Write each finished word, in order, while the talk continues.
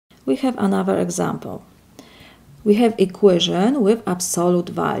We have another example. We have equation with absolute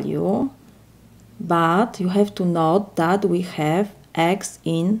value, but you have to note that we have x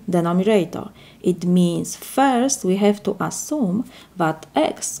in denominator. It means first we have to assume that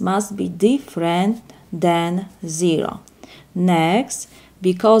x must be different than 0. Next,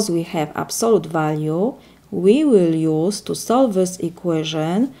 because we have absolute value, we will use to solve this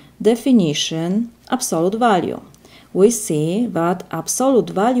equation definition absolute value. We see that absolute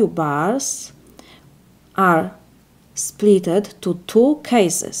value bars are split to two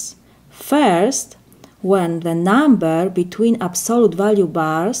cases. First, when the number between absolute value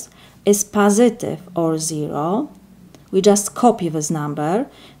bars is positive or 0, we just copy this number.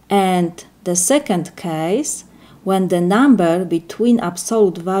 And the second case, when the number between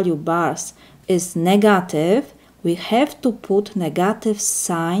absolute value bars is negative, we have to put negative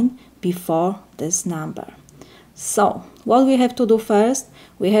sign before this number. So, what we have to do first?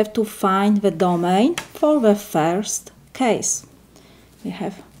 We have to find the domain for the first case. We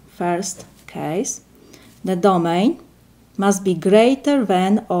have first case. The domain must be greater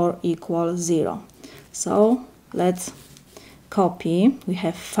than or equal 0. So, let's copy. We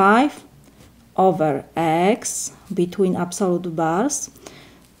have 5 over x between absolute bars,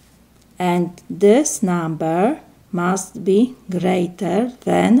 and this number must be greater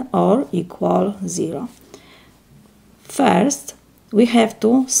than or equal 0. First, we have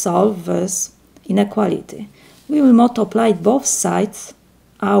to solve this inequality. We will multiply both sides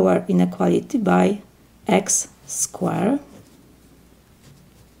our inequality by x squared.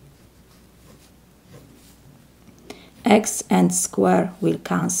 X and square will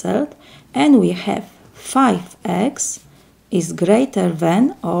cancel, and we have 5x is greater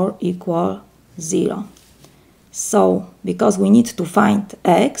than or equal 0. So, because we need to find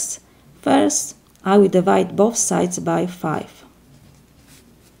x, first I will divide both sides by 5.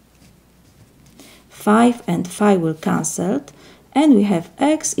 5 and 5 will cancel, and we have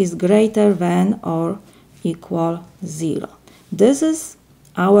x is greater than or equal 0. This is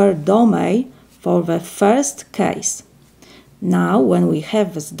our domain for the first case. Now, when we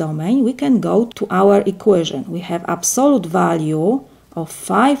have this domain, we can go to our equation. We have absolute value of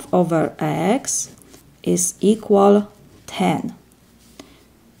 5 over x is equal 10.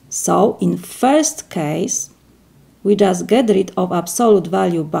 So, in first case, we just get rid of absolute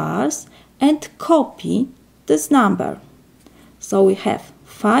value bars and copy this number. So, we have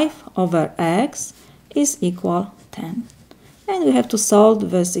 5 over x is equal 10. And we have to solve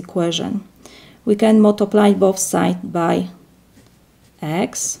this equation. We can multiply both sides by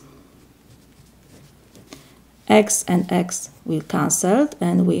x. X and x will cancel,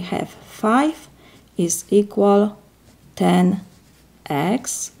 and we have 5 is equal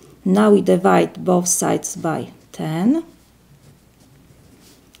 10x. Now we divide both sides by 10.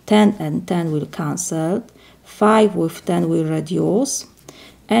 10 and 10 will cancel. 5 with 10 will reduce,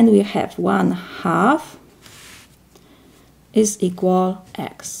 and we have 1/2 is equal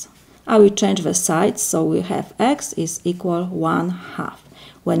x. I will change the sides, so we have x is equal 1/2.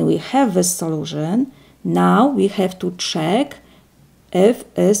 When we have the solution, now we have to check if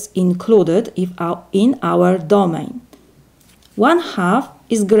it's included in our domain. 1/2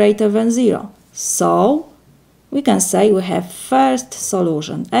 is greater than 0, so we can say we have first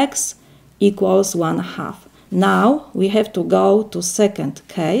solution, x equals 1/2. Now we have to go to second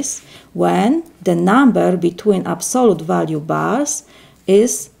case when the number between absolute value bars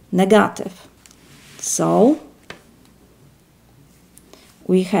is negative. So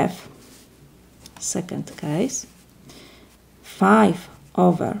we have second case, 5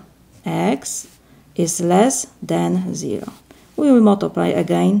 over x is less than 0. We will multiply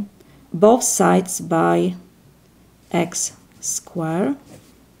again both sides by x squared.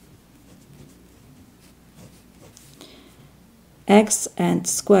 X and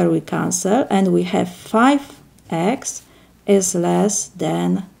square will cancel, and we have 5x is less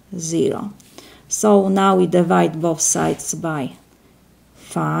than 0. So now we divide both sides by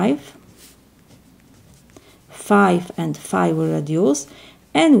 5. 5 and 5 will reduce,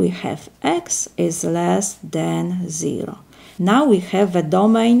 and we have x is less than 0. Now we have the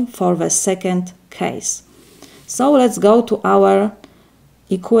domain for the second case. So let's go to our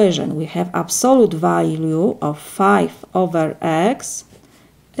equation. We have absolute value of 5 over x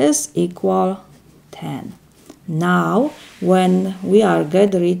is equal 10. Now, when we are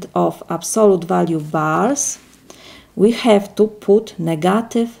getting rid of absolute value bars, we have to put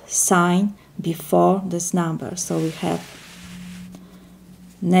negative sign before this number. So we have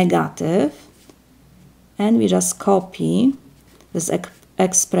negative, and we just copy this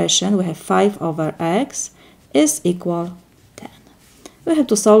expression. We have 5 over x is equal 10. We have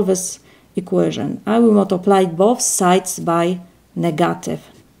to solve this equation. I will multiply both sides by negative.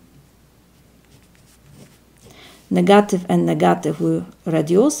 Negative and negative will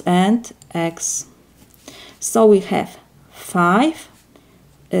reduce and x. So we have 5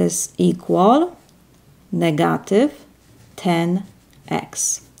 is equal negative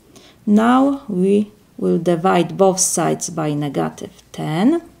 10x. Now we will divide both sides by negative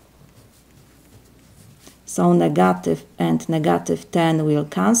 10. So negative and negative 10 will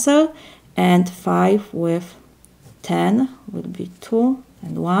cancel, and 5 with 10 will be 2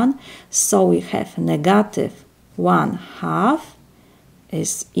 and 1. So we have negative 1/2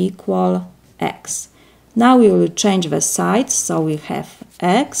 is equal x. Now we will change the sides, so we have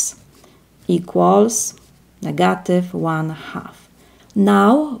x equals negative 1/2.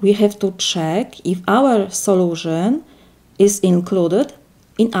 Now we have to check if our solution is included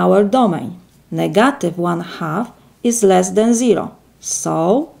in our domain. Negative 1/2 is less than 0,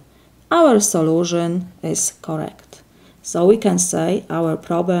 so our solution is correct. So we can say our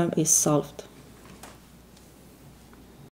problem is solved.